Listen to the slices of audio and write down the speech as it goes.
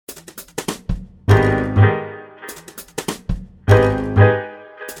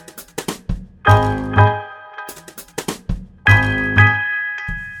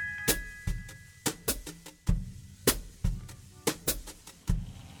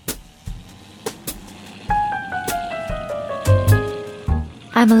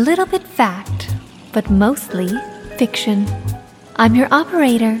I'm a little bit fact, but mostly fiction. I'm your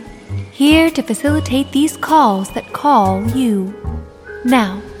operator, here to facilitate these calls that call you.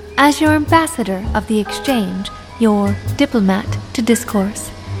 Now, as your ambassador of the exchange, your diplomat to discourse,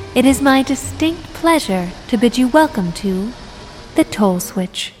 it is my distinct pleasure to bid you welcome to the Toll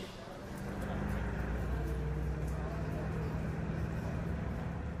Switch.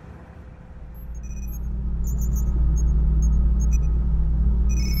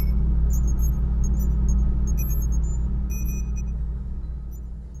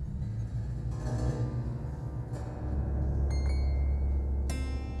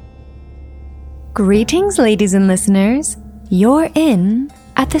 Greetings, ladies and listeners. You're in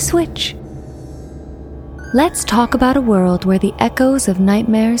at the Switch. Let's talk about a world where the echoes of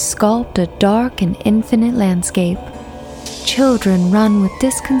nightmares sculpt a dark and infinite landscape. Children run with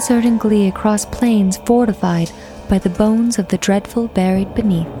disconcerting glee across plains fortified by the bones of the dreadful buried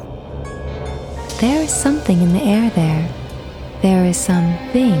beneath. There is something in the air there. There is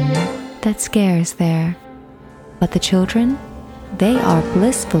something that scares there. But the children, they are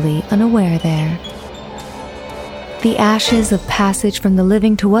blissfully unaware there. The ashes of passage from the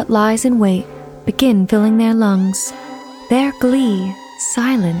living to what lies in wait begin filling their lungs, their glee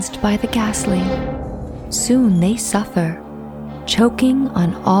silenced by the ghastly. Soon they suffer, choking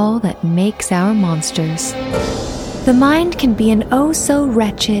on all that makes our monsters. The mind can be an oh so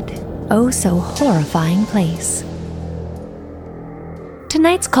wretched, oh so horrifying place.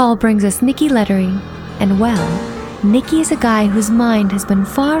 Tonight's call brings us Nicky Lettery, and well, Nicky is a guy whose mind has been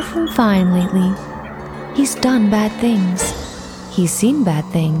far from fine lately. He's done bad things. He's seen bad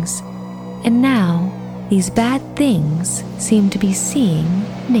things. And now, these bad things seem to be seeing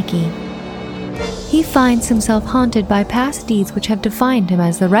Nicky. He finds himself haunted by past deeds which have defined him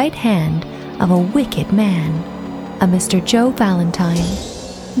as the right hand of a wicked man, a Mr. Joe Valentine.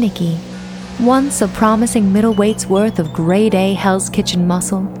 Nicky, once a promising middleweight's worth of grade A Hell's Kitchen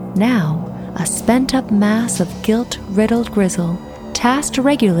muscle, now a spent-up mass of guilt-riddled grizzle, tasked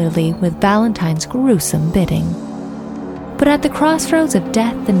regularly with Valentine's gruesome bidding. But at the crossroads of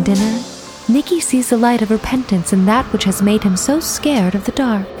death and dinner, Nicky sees the light of repentance in that which has made him so scared of the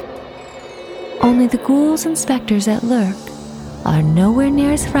dark. Only the ghouls and specters that lurk are nowhere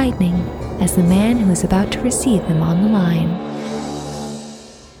near as frightening as the man who is about to receive him on the line.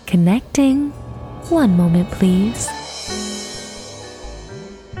 Connecting. One moment, please.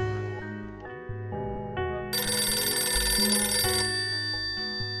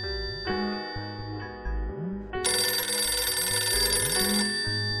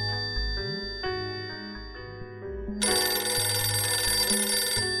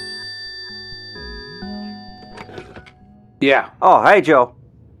 Yeah. Oh, hey, Joe.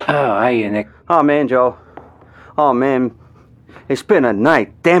 Oh, hey, Nick. Oh, man, Joe. Oh, man. It's been a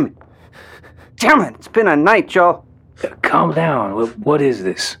night. Damn it. Damn it. It's been a night, Joe. Calm down. What is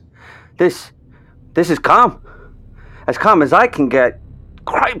this? This is calm. As calm as I can get.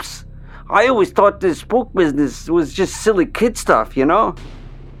 Cripes. I always thought this spook business was just silly kid stuff, you know?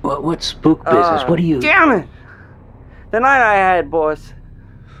 What spook business? What do you... Damn it. The night I had, boss.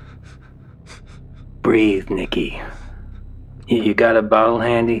 Breathe, Nicky. You got a bottle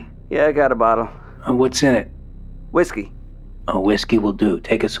handy? Yeah, I got a bottle. What's in it? Whiskey. Oh, whiskey will do.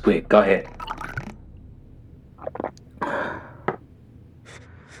 Take a swig. Go ahead.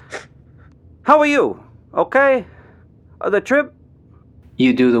 How are you? Okay? The trip?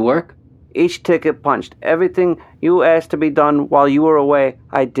 You do the work? Each ticket punched. Everything you asked to be done while you were away,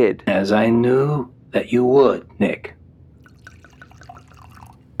 I did. As I knew that you would, Nick.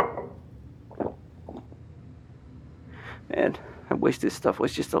 Man, I wish this stuff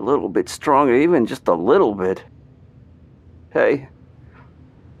was just a little bit stronger, even just a little bit. Hey,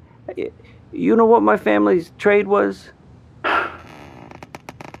 you know what my family's trade was?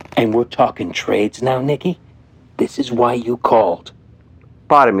 And we're talking trades now, Nicky? This is why you called.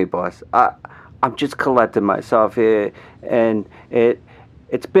 Pardon me, boss. I'm just collecting myself here, and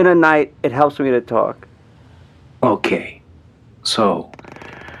it's been a night. It helps me to talk. Okay, so,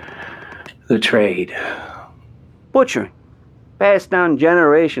 the trade. Butchering. Passed down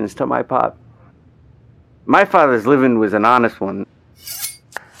generations to my pop. My father's living was an honest one.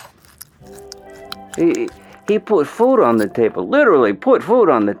 He put food on the table, literally put food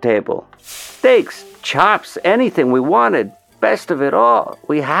on the table. Steaks, chops, anything we wanted. Best of it all.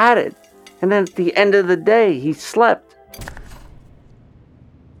 We had it. And then at the end of the day, he slept.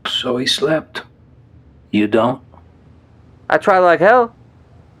 So he slept. You don't? I try like hell.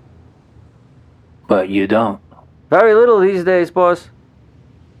 But you don't. Very little these days, boss.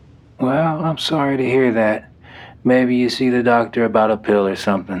 Well, I'm sorry to hear that. Maybe you see the doctor about a pill or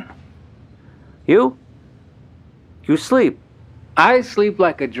something. You? You sleep. I sleep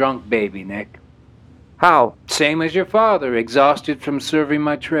like a drunk baby, Nick. How? Same as your father, exhausted from serving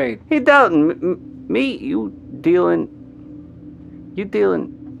my trade. He doubting me. You dealing.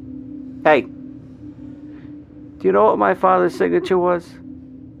 Hey. Do you know what my father's signature was?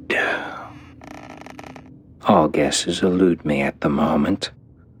 All guesses elude me at the moment.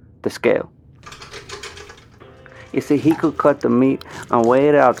 The scale. You see, he could cut the meat and weigh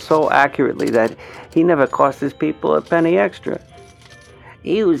it out so accurately that he never cost his people a penny extra.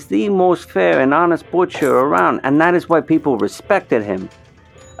 He was the most fair and honest butcher around, and that is why people respected him.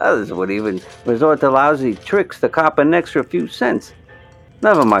 Others would even resort to lousy tricks to cop an extra few cents.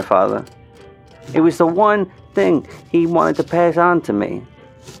 Never my father. It was the one thing he wanted to pass on to me.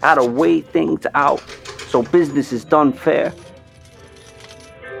 How to weigh things out so business is done fair.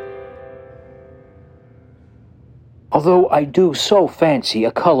 Although I do so fancy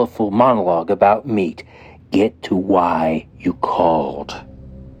a colorful monologue about meat, get to why you called.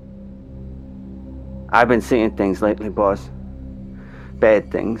 I've been seeing things lately, boss. Bad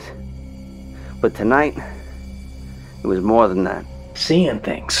things. But tonight, it was more than that. Seeing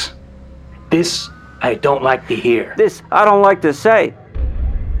things. This I don't like to hear. This I don't like to say.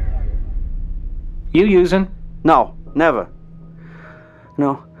 You using? No, never.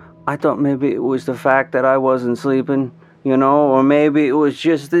 No, I thought maybe it was the fact that I wasn't sleeping, or maybe it was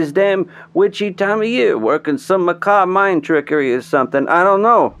just this damn witchy time of year, working some macabre mind trickery or something. I don't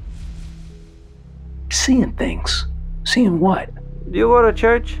know. Seeing things. Seeing what? Do you go to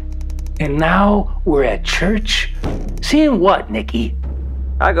church? And now we're at church? Seeing what, Nicky?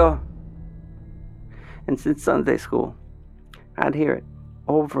 I go. And since Sunday school, I'd hear it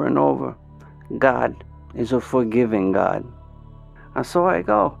over and over. God is a forgiving God. And so I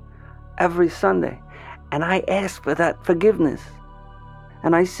go every Sunday, and I ask for that forgiveness.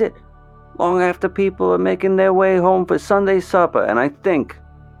 And I sit long after people are making their way home for Sunday supper, and I think,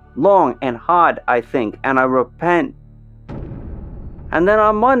 long and hard I think, and I repent. And then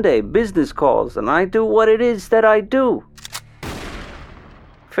on Monday, business calls, and I do what it is that I do.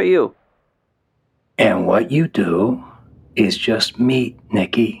 For you. And what you do is just meat,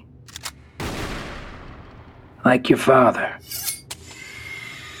 Nicky. Like your father.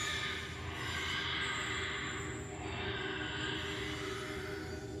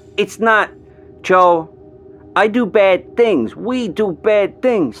 It's not, Joe. I do bad things. We do bad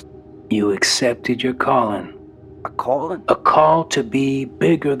things. You accepted your calling. A calling? A call to be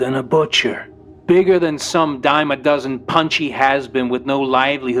bigger than a butcher. Bigger than some dime a dozen punchy has-been with no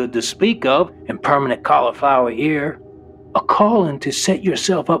livelihood to speak of and permanent cauliflower ear. A calling to set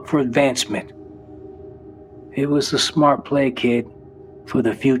yourself up for advancement. It was a smart play, kid, for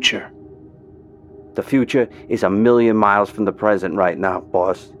the future. The future is 1,000,000 miles from the present right now,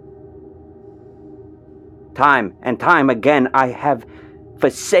 boss. Time and time again, I have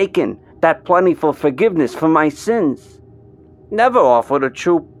forsaken that plentiful forgiveness for my sins. Never offered a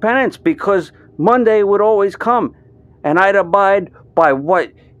true penance because Monday would always come, and I'd abide by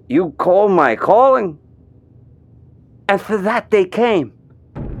what you call my calling. And for that they came.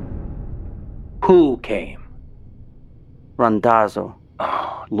 Who came? Randazzo,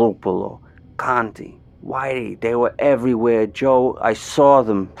 Lupolo, Conti, Whitey, they were everywhere, Joe. I saw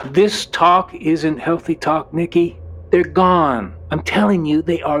them. This talk isn't healthy talk, Nicky. They're gone. I'm telling you,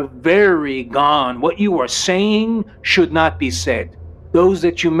 they are very gone. What you are saying should not be said. Those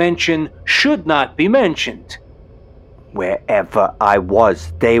that you mention should not be mentioned. Wherever I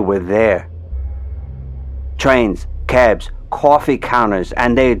was, they were there. Trains, cabs, coffee counters,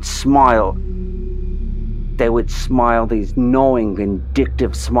 and they'd smile. They would smile these knowing,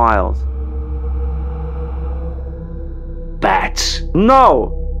 vindictive smiles. Bats.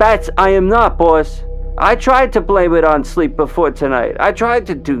 No, bats I am not, boss. I tried to blame it on sleep before tonight. I tried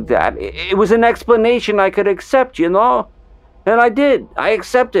to do that. It was an explanation I could accept, And I did. I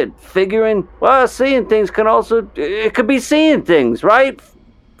accepted, figuring, well, seeing things it could be seeing things, right?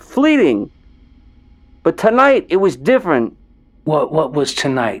 Fleeting. But tonight, it was different. What was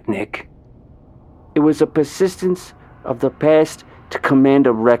tonight, Nick? It was a persistence of the past to command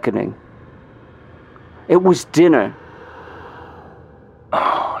a reckoning. It was dinner.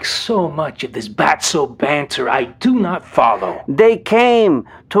 Oh, so much of this batso banter I do not follow. They came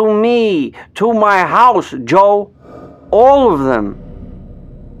to me, to my house, Joe. All of them.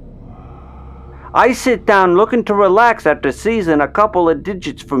 I sit down looking to relax after seizing a couple of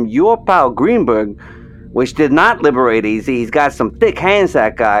digits from your pal Greenberg, which did not liberate easy. He's got some thick hands,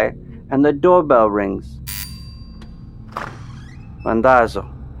 that guy. And the doorbell rings. Randazzo.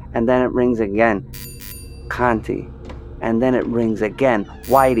 And then it rings again. Conti. And then it rings again,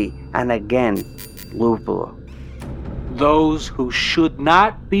 Whitey, and again, Lupo. Those who should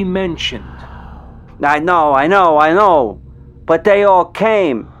not be mentioned. I know. But they all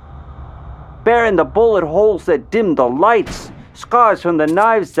came. Bearing the bullet holes that dimmed the lights, scars from the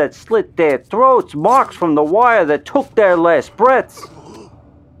knives that slit their throats, marks from the wire that took their last breaths.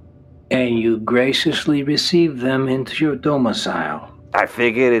 And you graciously received them into your domicile. I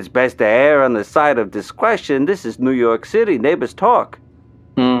figured it's best to err on the side of discretion. This is New York City. Neighbors talk.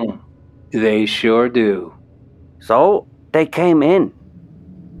 They sure do. So they came in.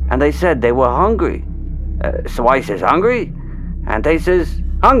 And they said they were hungry. So I says, hungry? And they says,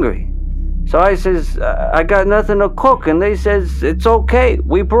 hungry. So I says, I got nothing to cook. And they says, it's okay.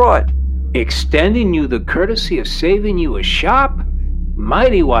 We brought. Extending you the courtesy of saving you a shop?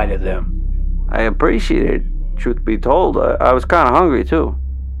 Mighty white of them. I appreciate it. Truth be told, I was kind of hungry too.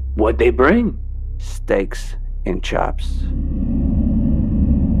 What'd they bring? Steaks and chops.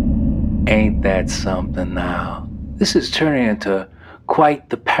 Ain't that something now? This is turning into quite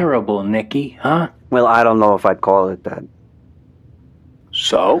the parable, Nicky, huh? Well, I don't know if I'd call it that.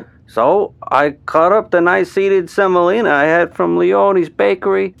 So? So, I cut up the nice seeded semolina I had from Leone's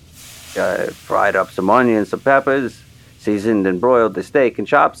bakery. I fried up some onions, some peppers, seasoned and broiled the steak and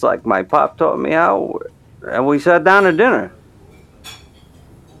chops like my pop taught me how, and we sat down to dinner.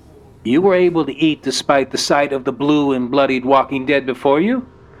 You were able to eat despite the sight of the blue and bloodied Walking Dead before you?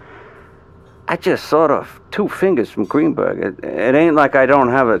 I just sort of 2 fingers from Greenberg. It ain't like I don't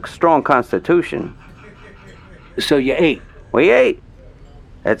have a strong constitution. So you ate? We ate.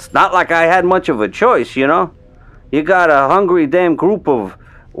 It's not like I had much of a choice, you know? You got a hungry damn group of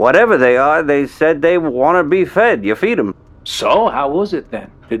whatever they are. They said they want to be fed. You feed them. So, how was it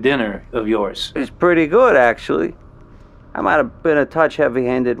then, the dinner of yours? It's pretty good, actually. I might have been a touch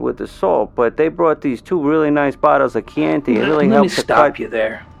heavy-handed with the salt, but they brought these 2 really nice bottles of Chianti. It really helped to stop you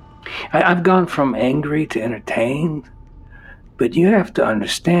there. I've gone from angry to entertained, but you have to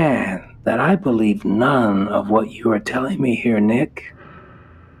understand that I believe none of what you are telling me here, Nick.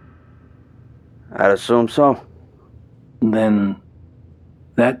 I'd assume so. Then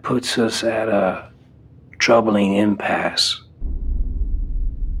that puts us at a troubling impasse.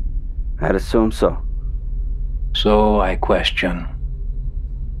 I'd assume so. So I question,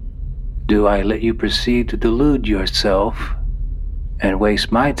 do I let you proceed to delude yourself and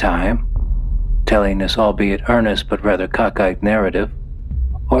waste my time telling this albeit earnest but rather cockeyed narrative,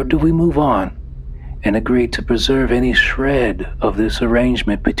 or do we move on and agree to preserve any shred of this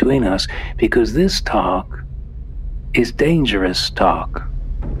arrangement between us, because this talk is dangerous talk,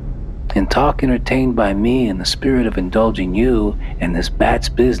 and talk entertained by me in the spirit of indulging you in this bat's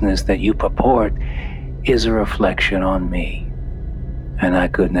business that you purport is a reflection on me, and I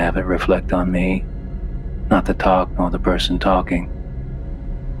couldn't have it reflect on me, not the talk nor the person talking.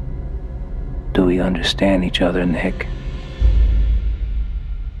 Do we understand each other, Nick?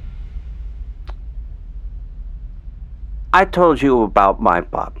 I told you about my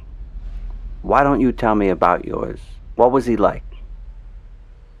pop. Why don't you tell me about yours? What was he like?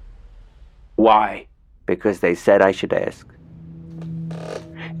 Why? Because they said I should ask.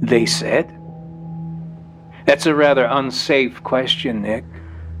 They said? That's a rather unsafe question, Nick.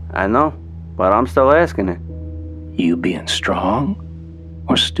 I know, but I'm still asking it. You being strong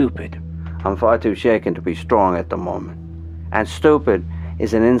or stupid? I'm far too shaken to be strong at the moment. And stupid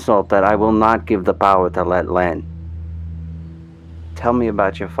is an insult that I will not give the power to let land. Tell me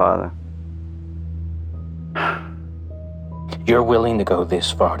about your father. You're willing to go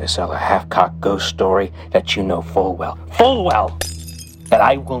this far to sell a half-cocked ghost story that you know full well, that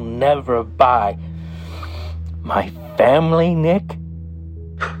I will never buy my family, Nick?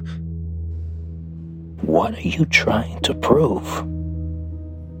 What are you trying to prove?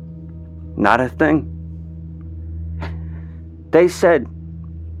 Not a thing. They said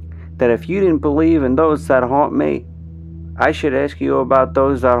that if you didn't believe in those that haunt me, I should ask you about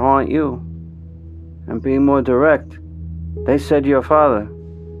those that haunt you. And be more direct, they said your father.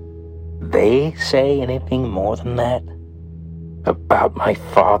 They say anything more than that? About my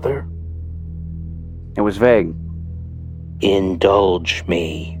father? It was vague. Indulge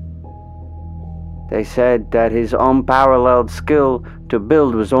me. They said that his unparalleled skill to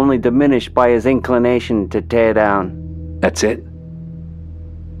build was only diminished by his inclination to tear down. That's it?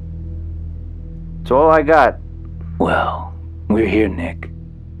 It's all I got. Well, we're here, Nick.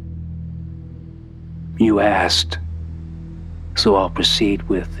 You asked, so I'll proceed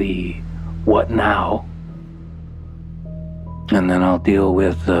with the what now, and then I'll deal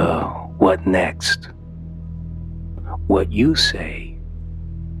with the what next. What you say,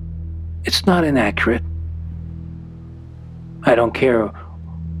 it's not inaccurate, I don't care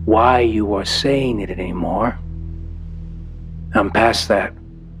why you are saying it anymore. I'm past that.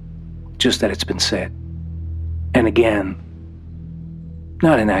 Just that it's been said. And again,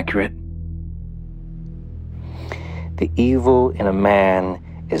 not inaccurate. The evil in a man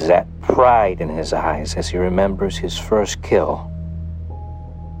is that pride in his eyes as he remembers his first kill.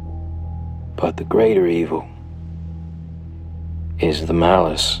 But the greater evil is the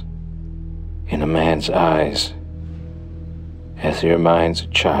malice in a man's eyes as he reminds a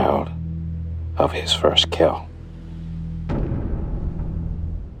child of his first kill.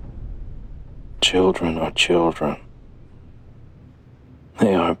 Children are children.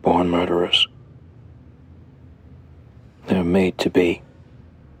 They aren't born murderers. They're made to be.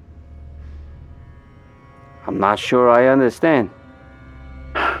 I'm not sure I understand.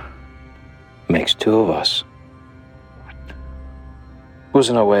 Makes two of us.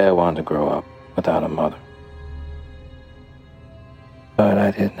 Wasn't a way I wanted to grow up without a mother. But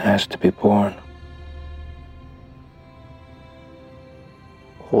I didn't ask to be born.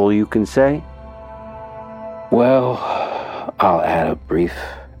 All you can say? Well, I'll add a brief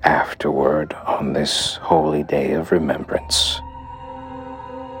afterword on this holy day of remembrance.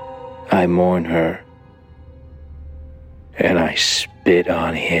 I mourn her, and I spit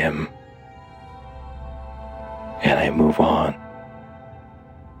on him, and I move on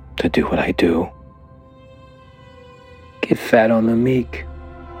to do what I do. Get fat on the meek.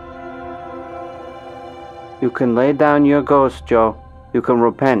 You can lay down your ghost, Joe. You can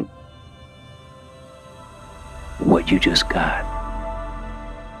repent. What you just got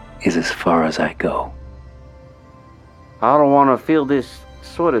is as far as I go. I don't want to feel this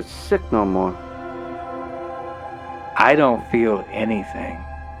sort of sick no more. I don't feel anything.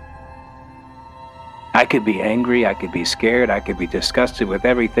 I could be angry, I could be scared, I could be disgusted with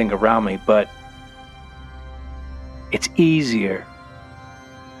everything around me, but it's easier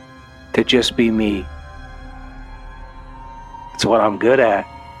to just be me. It's what I'm good at.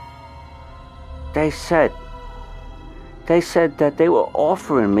 They said that they were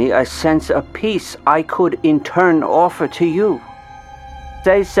offering me a sense of peace I could in turn offer to you.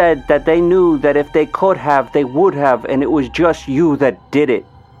 They said that they knew that if they could have, they would have, and it was just you that did it.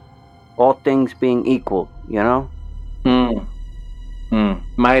 All things being equal, you know?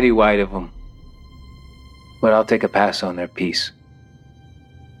 Mighty white of them. But I'll take a pass on their peace.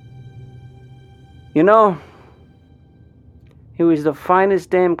 You know, he was the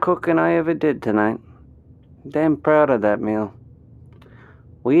finest damn cooking I ever did tonight. Damn proud of that meal.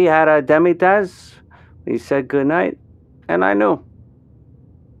 We had our demi-tasse, we said goodnight, and I knew.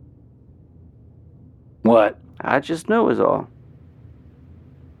 What? I just knew is all.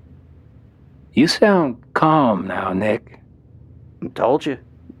 You sound calm now, Nick. I told you.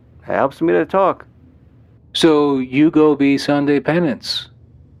 It helps me to talk. So you go be Sunday penance,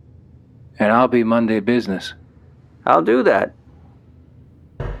 and I'll be Monday business. I'll do that.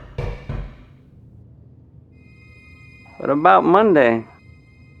 But about Monday,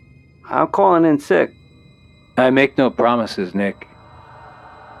 I'm calling in sick. I make no promises, Nick.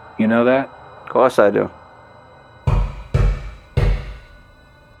 You know that? Of course I do.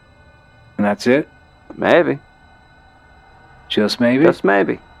 And that's it? Maybe. Just maybe? Just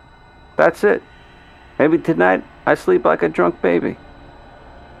maybe. That's it. Maybe tonight I sleep like a drunk baby.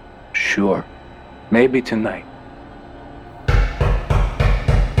 Sure. Maybe tonight.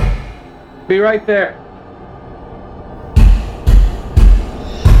 Be right there.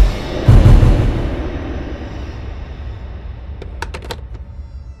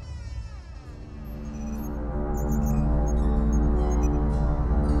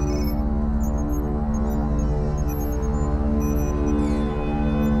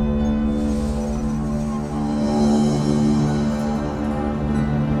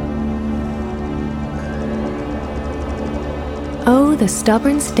 Oh, the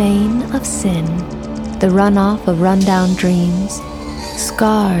stubborn stain of sin, the runoff of rundown dreams,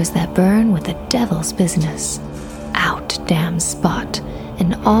 scars that burn with the devil's business, out damn spot,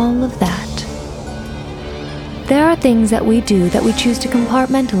 and all of that. There are things that we do that we choose to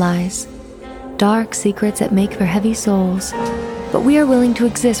compartmentalize, dark secrets that make for heavy souls, but we are willing to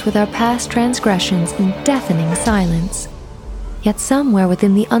exist with our past transgressions in deafening silence. Yet somewhere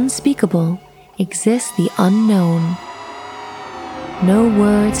within the unspeakable exists the unknown. No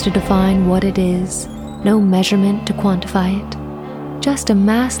words to define what it is, no measurement to quantify it. Just a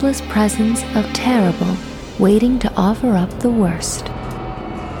massless presence of terrible waiting to offer up the worst.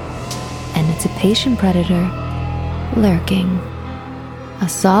 And it's a patient predator lurking. A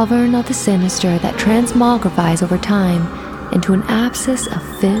sovereign of the sinister that transmogrifies over time into an abscess of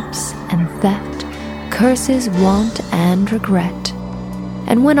fibs and theft, curses, want, and regret.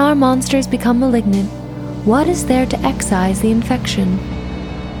 And when our monsters become malignant, what is there to excise the infection?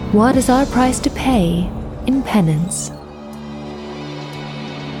 What is our price to pay in penance?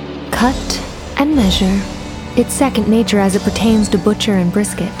 Cut and measure. It's second nature as it pertains to butcher and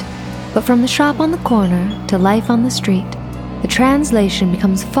brisket. But from the shop on the corner to life on the street, the translation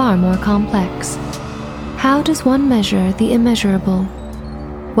becomes far more complex. How does one measure the immeasurable?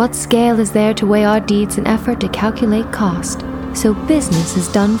 What scale is there to weigh our deeds in effort to calculate cost, so business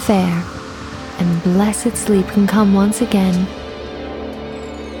is done fair, and blessed sleep can come once again?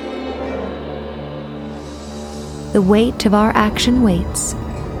 The weight of our action waits,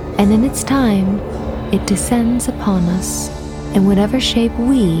 and in its time, it descends upon us, in whatever shape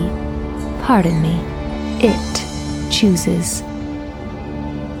it chooses.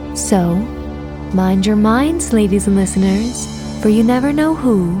 So, mind your minds, ladies and listeners, for you never know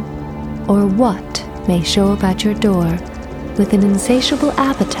who or what may show up at your door with an insatiable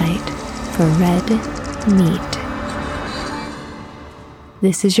appetite for red meat.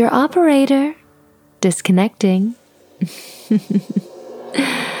 This is your operator, disconnecting.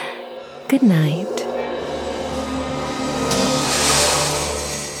 Good night.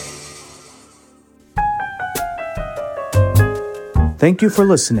 Thank you for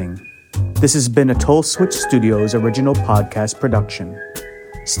listening. This has been a Toll Switch Studios original podcast production.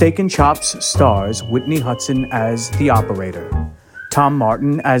 Steak and Chops stars Whitney Hudson as the operator, Tom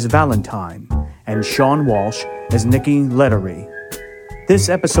Martin as Valentine, and Sean Walsh as Nikki Lettery. This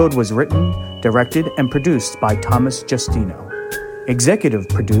episode was written, directed, and produced by Thomas Justino, executive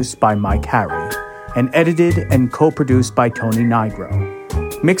produced by Mike Harry, and edited and co-produced by Tony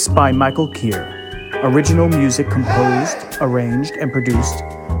Nigro. Mixed by Michael Keir. Original music composed, arranged, and produced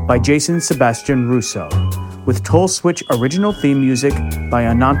by Jason Sebastian Russo, with Toll Switch original theme music by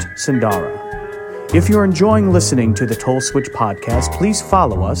Anant Sundara. If you're enjoying listening to the Toll Switch podcast, please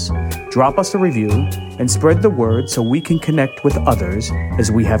follow us, drop us a review, and spread the word so we can connect with others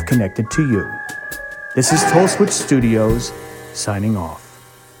as we have connected to you. This is Toll Switch Studios, signing off.